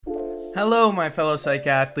Hello, my fellow psych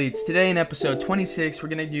athletes. Today in episode 26, we're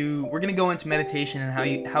gonna go into meditation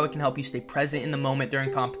and how it can help you stay present in the moment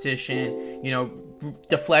during competition.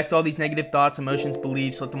 Deflect all these negative thoughts, emotions,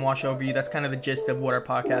 beliefs, let them wash over you. That's kind of the gist of what our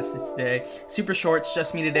podcast is today. Super short, it's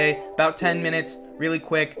just me today, about 10 minutes, really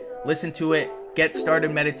quick. Listen to it, get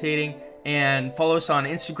started meditating, and follow us on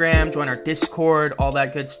Instagram, join our Discord, all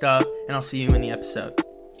that good stuff, and I'll see you in the episode.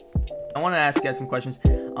 I want to ask you guys some questions.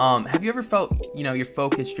 Have you ever felt, your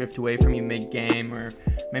focus drift away from you mid-game, or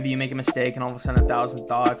maybe you make a mistake and all of a sudden 1,000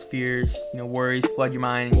 thoughts, fears, worries flood your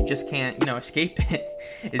mind and you just can't, escape it?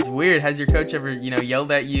 It's weird. Has your coach ever,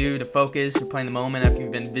 yelled at you to focus or play in the moment after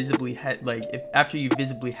you've been visibly, after you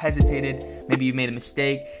visibly hesitated, maybe you made a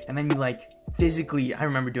mistake, and then you physically, I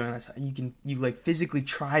remember doing this, you physically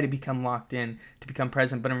try to become locked in, to become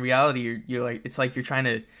present, but in reality, it's like you're trying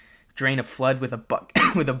to drain a flood with a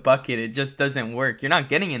bucket. It just doesn't work. You're not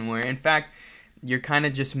getting anywhere. In fact, you're kind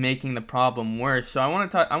of just making the problem worse. So I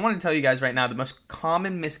want to tell you guys right now, the most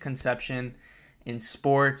common misconception in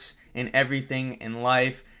sports, in everything in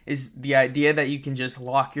life, is the idea that you can just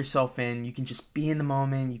lock yourself in, you can just be in the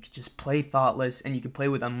moment, you can just play thoughtless, and you can play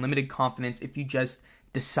with unlimited confidence if you just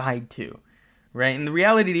decide to. Right? And the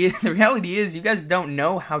reality is you guys don't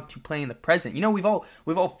know how to play in the present. We've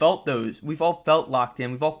all felt those. We've all felt locked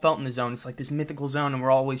in. We've all felt in the zone. It's like this mythical zone and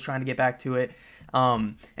we're always trying to get back to it.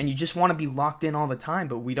 And you just want to be locked in all the time,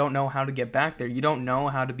 but we don't know how to get back there. You don't know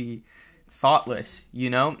how to be thoughtless,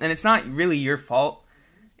 And it's not really your fault.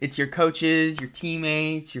 It's your coaches, your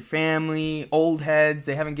teammates, your family, old heads.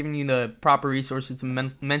 They haven't given you the proper resources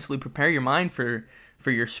to mentally prepare your mind for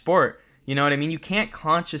your sport. You know what I mean? You can't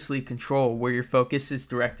consciously control where your focus is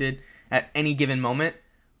directed at any given moment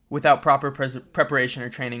without proper preparation or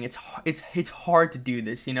training. It's hard to do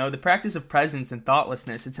this. The practice of presence and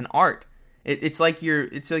thoughtlessness. It's an art. It's like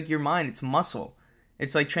your mind. It's muscle.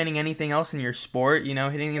 It's like training anything else in your sport.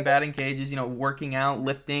 Hitting the batting cages. Working out,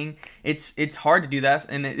 lifting. It's hard to do that,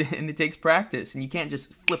 and it takes practice. And you can't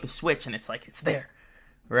just flip a switch and it's there.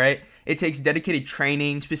 Right? It takes dedicated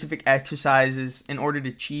training, specific exercises in order to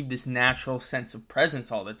achieve this natural sense of presence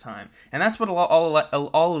all the time. And that's what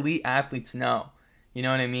all elite athletes know. You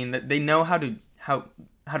know what I mean? That they know how to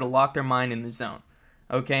lock their mind in the zone.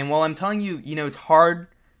 Okay? And while I'm telling you, it's hard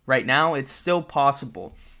right now, it's still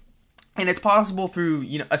possible. And it's possible through,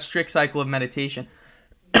 a strict cycle of meditation.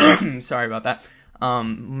 Sorry about that.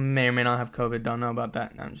 May or may not have COVID. Don't know about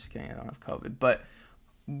that. No, I'm just kidding. I don't have COVID. But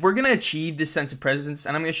we're going to achieve this sense of presence,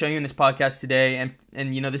 and I'm going to show you in this podcast today, and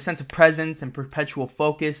this sense of presence and perpetual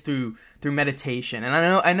focus through meditation. And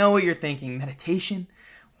I know what you're thinking. Meditation?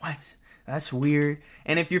 What? That's weird.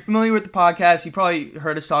 And if you're familiar with the podcast, you probably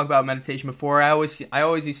heard us talk about meditation before. I always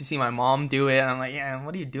used to see my mom do it, and I'm like, yeah,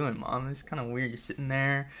 what are you doing, Mom? This is kind of weird. You're sitting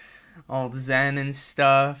there all zen and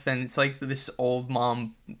stuff, and it's like this old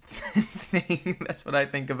mom thing. That's what I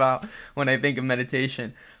think about when I think of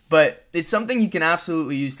meditation. But it's something you can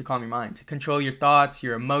absolutely use to calm your mind, to control your thoughts,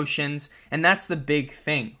 your emotions, and that's the big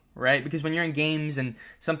thing, right? Because when you're in games and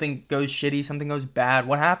something goes shitty, something goes bad,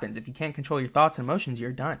 what happens? If you can't control your thoughts and emotions,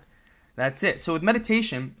 you're done. That's it. So with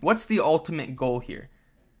meditation, what's the ultimate goal here?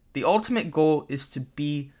 The ultimate goal is to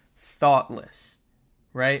be thoughtless,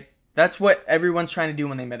 right? That's what everyone's trying to do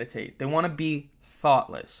when they meditate. They want to be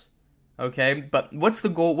thoughtless, okay? But what's the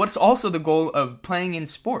goal? What's also the goal of playing in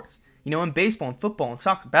sports? In baseball and football and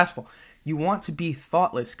soccer, basketball, you want to be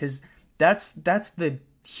thoughtless because that's the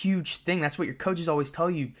huge thing. That's what your coaches always tell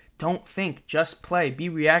you. Don't think, just play. Be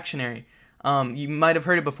reactionary. You might have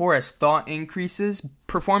heard it before. As thought increases,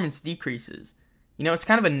 performance decreases. It's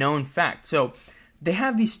kind of a known fact. So they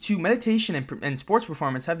have these two, meditation and sports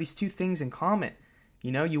performance have these two things in common.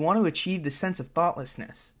 You want to achieve the sense of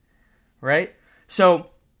thoughtlessness, right? So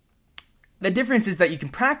the difference is that you can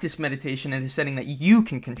practice meditation in a setting that you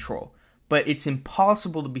can control, but it's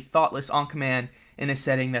impossible to be thoughtless on command in a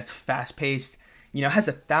setting that's fast-paced, has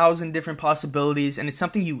 1,000 different possibilities, and it's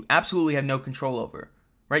something you absolutely have no control over,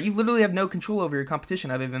 right? You literally have no control over your competition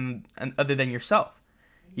other than yourself,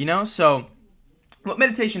 So what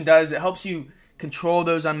meditation does, it helps you control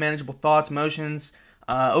those unmanageable thoughts, emotions,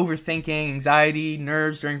 overthinking, anxiety,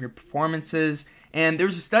 nerves during your performances. And there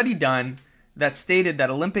was a study done that stated that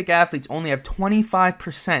Olympic athletes only have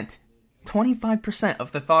 25%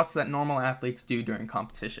 of the thoughts that normal athletes do during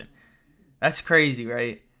competition. That's crazy,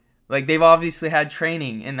 right? They've obviously had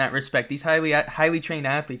training in that respect. These highly trained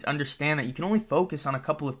athletes understand that you can only focus on a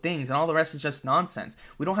couple of things and all the rest is just nonsense.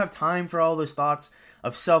 We don't have time for all those thoughts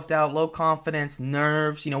of self-doubt, low confidence,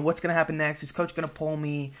 nerves, what's going to happen next? Is coach going to pull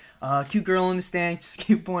me? Cute girl in the stands,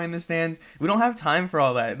 cute boy in the stands. We don't have time for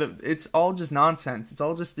all that. It's all just nonsense. It's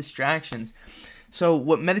all just distractions. So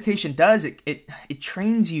what meditation does, it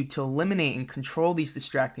trains you to eliminate and control these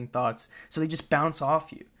distracting thoughts so they just bounce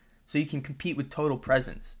off you. So you can compete with total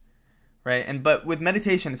presence, right? But with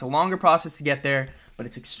meditation, it's a longer process to get there, but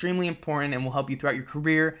it's extremely important and will help you throughout your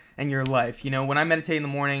career and your life. When I meditate in the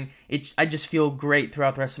morning, I just feel great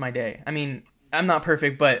throughout the rest of my day. I mean, I'm not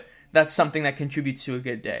perfect, but that's something that contributes to a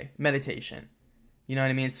good day. Meditation. You know what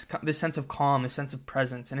I mean? It's this sense of calm, this sense of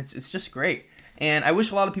presence, and it's just great. And I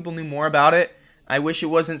wish a lot of people knew more about it. I wish it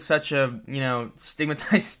wasn't such a,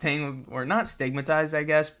 stigmatized thing, or not stigmatized, I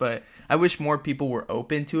guess, but I wish more people were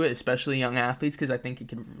open to it, especially young athletes, because I think it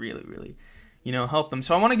could really, really, help them.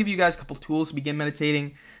 So I want to give you guys a couple tools to begin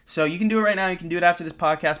meditating. So you can do it right now, you can do it after this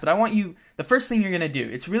podcast, but I want you, the first thing you're going to do,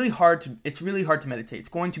 it's really hard to meditate. It's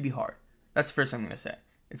going to be hard. That's the first thing I'm going to say.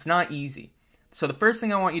 It's not easy. So the first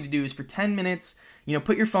thing I want you to do is for 10 minutes,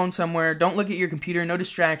 put your phone somewhere. Don't look at your computer. No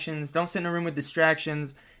distractions. Don't sit in a room with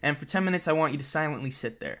distractions. And for 10 minutes, I want you to silently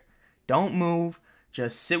sit there. Don't move.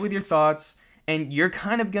 Just sit with your thoughts. And you're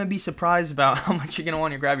kind of going to be surprised about how much you're going to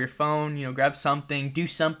want to grab your phone, grab something, do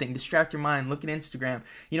something, distract your mind, look at Instagram.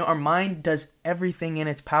 Our mind does everything in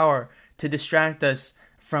its power to distract us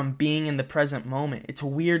from being in the present moment. It's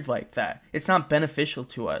weird like that. It's not beneficial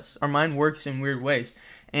to us. Our mind works in weird ways.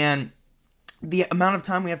 And the amount of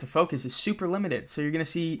time we have to focus is super limited. So you're going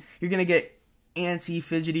to get antsy,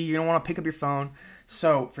 fidgety. You're going to want to pick up your phone.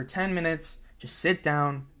 So for 10 minutes, just sit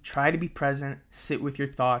down, try to be present, sit with your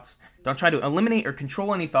thoughts. Don't try to eliminate or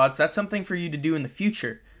control any thoughts. That's something for you to do in the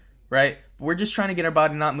future, right? But we're just trying to get our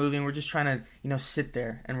body not moving. We're just trying to, sit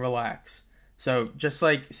there and relax. So just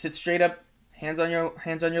like sit straight up, hands on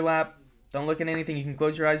your lap. Don't look at anything. You can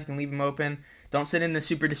close your eyes. You can leave them open. Don't sit in the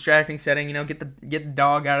super distracting setting. Get the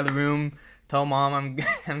dog out of the room. Tell mom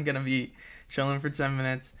I'm gonna be chilling for 10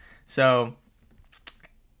 minutes. So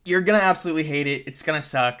you're gonna absolutely hate it. It's gonna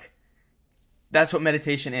suck. That's what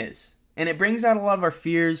meditation is, and it brings out a lot of our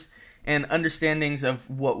fears and understandings of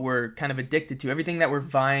what we're kind of addicted to. Everything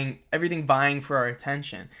vying for our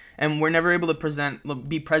attention, and we're never able to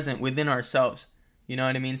be present within ourselves. You know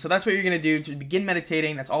what I mean? So that's what you're gonna do to begin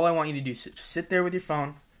meditating. That's all I want you to do. Just sit there with your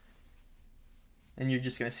phone. And you're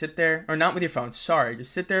just going to sit there, or not with your phone, sorry.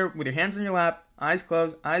 Just sit there with your hands on your lap, eyes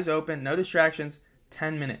closed, eyes open, no distractions,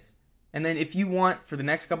 10 minutes. And then if you want, for the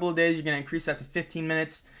next couple of days, you're going to increase that to 15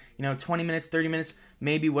 minutes, 20 minutes, 30 minutes,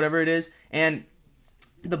 maybe, whatever it is. And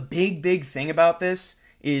the big thing about this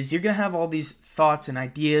is you're going to have all these thoughts and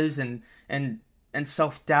ideas and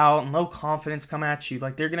self-doubt and low confidence come at you.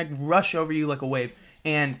 Like, they're going to rush over you like a wave.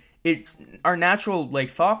 And it's our natural,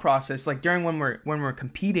 thought process, during when we're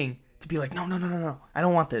competing, to be like, no, I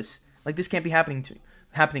don't want this. This can't be happening to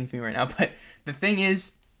me right now. But the thing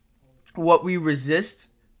is, what we resist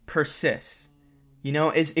persists.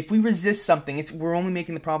 Is if we resist something, we're only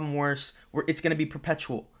making the problem worse. It's going to be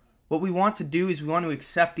perpetual. What we want to do is we want to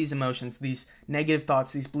accept these emotions, these negative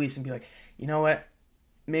thoughts, these beliefs, and be like, you know what?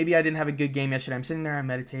 Maybe I didn't have a good game yesterday. I'm sitting there, I'm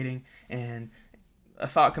meditating, and a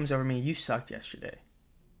thought comes over me. You sucked yesterday.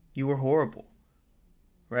 You were horrible.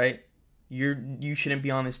 Right? You shouldn't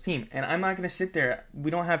be on this team. And I'm not going to sit there.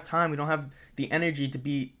 We don't have time. We don't have the energy to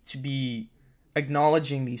be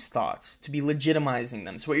acknowledging these thoughts, to be legitimizing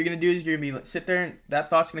them. So what you're going to do is you're going to sit there, and that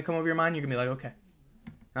thought's going to come over your mind. You're going to be like, okay,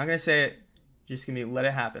 I'm not going to say it. You're just going to let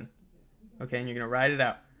it happen. Okay, and you're going to ride it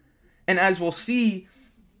out. And as we'll see,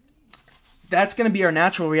 that's going to be our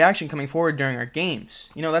natural reaction coming forward during our games.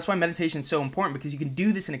 That's why meditation is so important, because you can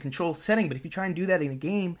do this in a controlled setting. But if you try and do that in a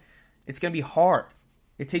game, it's going to be hard.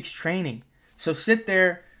 It takes training. So sit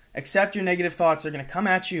there, accept your negative thoughts. They're going to come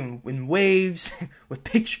at you in waves, with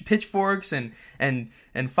pitchforks and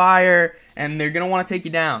fire, and they're going to want to take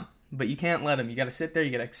you down. But you can't let them. You got to sit there,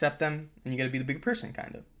 you got to accept them, and you got to be the bigger person,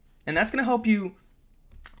 kind of. And that's going to help you.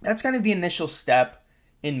 That's kind of the initial step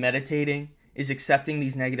in meditating, is accepting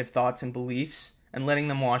these negative thoughts and beliefs and letting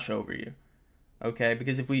them wash over you. Okay?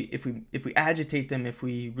 Because if we agitate them, if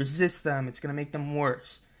we resist them, it's going to make them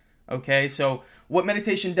worse. Okay, so what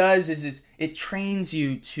meditation does is it trains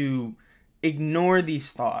you to ignore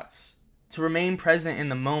these thoughts, to remain present in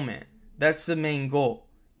the moment. That's the main goal.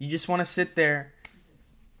 You just want to sit there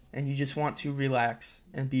and you just want to relax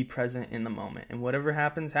and be present in the moment. And whatever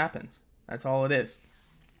happens, happens. That's all it is.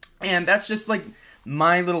 And that's just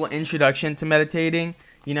my little introduction to meditating.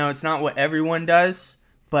 It's not what everyone does,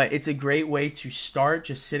 but it's a great way to start,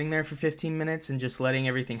 just sitting there for 15 minutes and just letting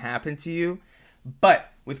everything happen to you. But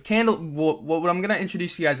with what I'm going to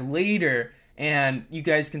introduce to you guys later, and you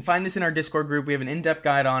guys can find this in our Discord group. We have an in-depth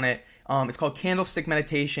guide on it. It's called Candlestick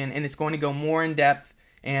Meditation, and it's going to go more in depth,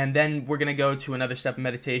 and then we're going to go to another step of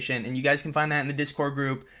meditation, and you guys can find that in the Discord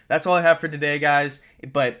group. That's all I have for today, guys.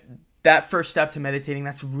 But that first step to meditating,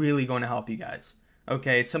 that's really going to help you guys.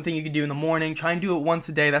 Okay, it's something you can do in the morning. Try and do it once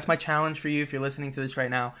a day. That's my challenge for you if you're listening to this right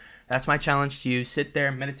now. That's my challenge to you. Sit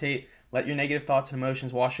there, meditate, let your negative thoughts and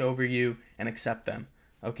emotions wash over you, and accept them.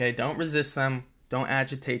 Okay, don't resist them. Don't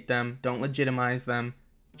agitate them. Don't legitimize them.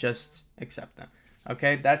 Just accept them.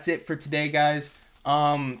 Okay, that's it for today, guys.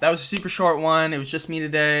 That was a super short one. It was just me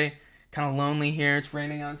today. Kind of lonely here. It's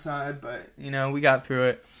raining outside, but, we got through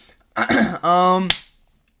it.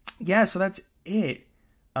 Yeah, so that's it.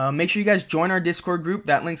 Make sure you guys join our Discord group.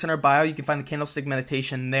 That link's in our bio. You can find the Candlestick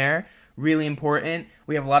Meditation there. Really important.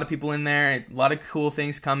 We have a lot of people in there. A lot of cool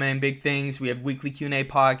things coming, big things. We have weekly Q&A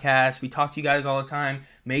podcasts. We talk to you guys all the time.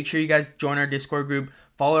 Make sure you guys join our Discord group.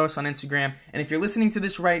 Follow us on Instagram. And if you're listening to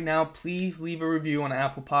this right now, please leave a review on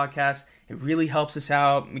Apple Podcasts. It really helps us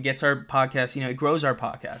out. It gets our podcast, it grows our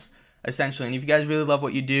podcast, essentially. And if you guys really love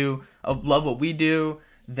what you do, love what we do,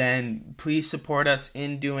 then please support us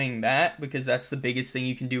in doing that, because that's the biggest thing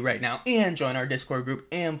you can do right now. And join our Discord group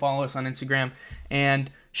and follow us on Instagram and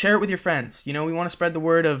share it with your friends. We want to spread the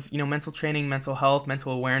word of, mental training, mental health,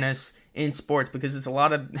 mental awareness in sports, because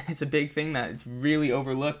it's a big thing that it's really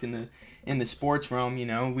overlooked in the sports realm.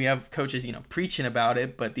 We have coaches, preaching about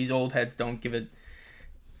it, but these old heads don't give a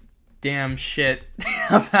damn shit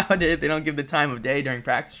about it. They don't give the time of day during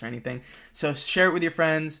practice or anything. So share it with your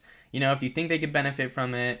friends. If you think they could benefit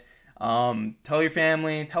from it, tell your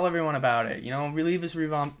family, tell everyone about it. Leave us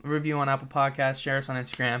a review on Apple Podcasts, share us on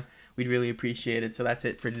Instagram. We'd really appreciate it. So that's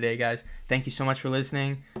it for today, guys. Thank you so much for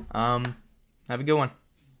listening. Have a good one.